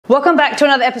Welcome back to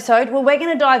another episode where we're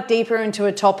going to dive deeper into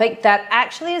a topic that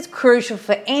actually is crucial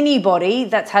for anybody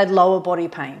that's had lower body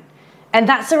pain. And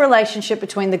that's the relationship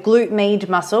between the glute med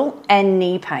muscle and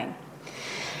knee pain.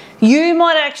 You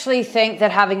might actually think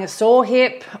that having a sore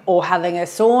hip or having a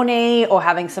sore knee or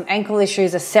having some ankle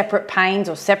issues are separate pains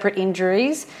or separate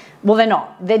injuries. Well, they're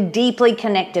not. They're deeply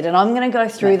connected, and I'm going to go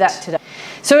through that today.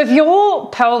 So if your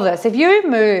pelvis, if you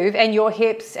move and your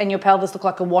hips and your pelvis look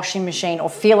like a washing machine or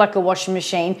feel like a washing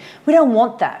machine, we don't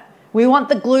want that. We want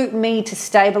the glute med to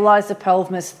stabilize the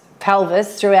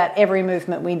pelvis throughout every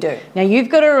movement we do. Now, you've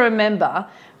got to remember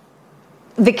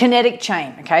the kinetic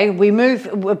chain, okay? We move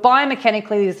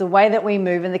biomechanically is the way that we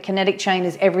move, and the kinetic chain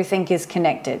is everything is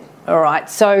connected, all right?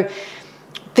 So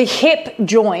the hip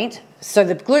joint, so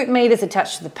the glute med is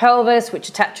attached to the pelvis, which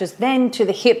attaches then to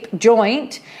the hip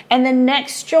joint, and the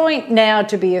next joint now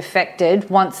to be affected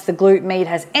once the glute med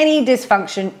has any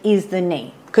dysfunction is the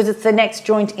knee, because it's the next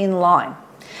joint in line.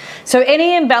 So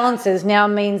any imbalances now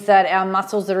means that our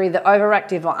muscles are either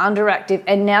overactive or underactive,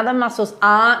 and now the muscles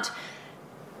aren't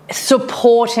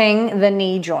supporting the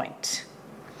knee joint.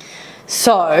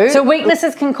 So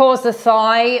weaknesses can cause the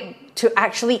thigh to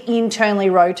actually internally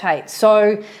rotate.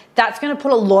 So that's going to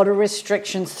put a lot of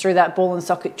restrictions through that ball and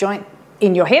socket joint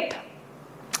in your hip,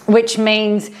 which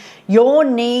means your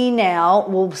knee now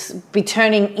will be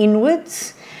turning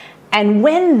inwards. And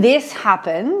when this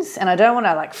happens, and I don't want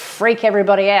to like freak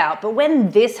everybody out, but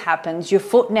when this happens, your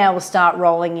foot now will start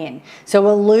rolling in. So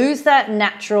we'll lose that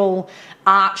natural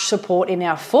arch support in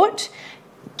our foot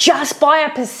just by a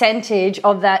percentage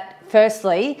of that.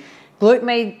 Firstly, glute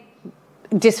med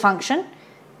dysfunction,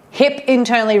 hip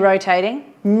internally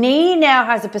rotating, knee now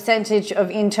has a percentage of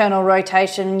internal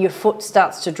rotation, and your foot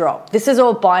starts to drop. This is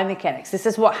all biomechanics. This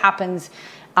is what happens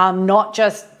not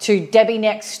just to Debbie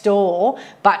next door,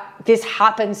 but this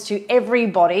happens to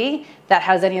everybody that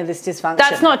has any of this dysfunction.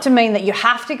 That's not to mean that you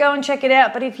have to go and check it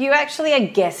out, but if you actually are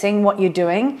guessing what you're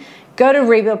doing, go to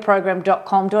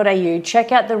rebuildprogram.com.au,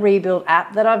 check out the Rebuild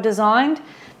app that I've designed.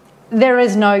 There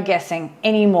is no guessing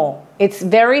anymore. It's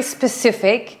very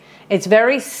specific. It's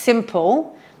very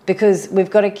simple, because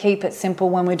we've got to keep it simple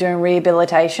when we're doing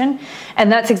rehabilitation.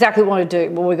 And that's exactly what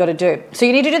we've got to do. So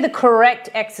you need to do the correct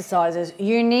exercises.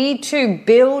 You need to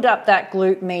build up that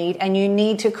glute med, and you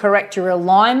need to correct your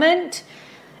alignment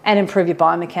and improve your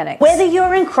biomechanics. Whether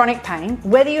you're in chronic pain,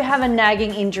 whether you have a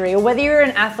nagging injury, or whether you're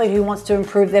an athlete who wants to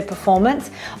improve their performance,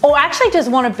 or actually just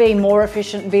want to be more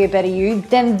efficient and be a better you,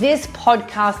 then this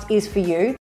podcast is for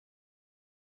you.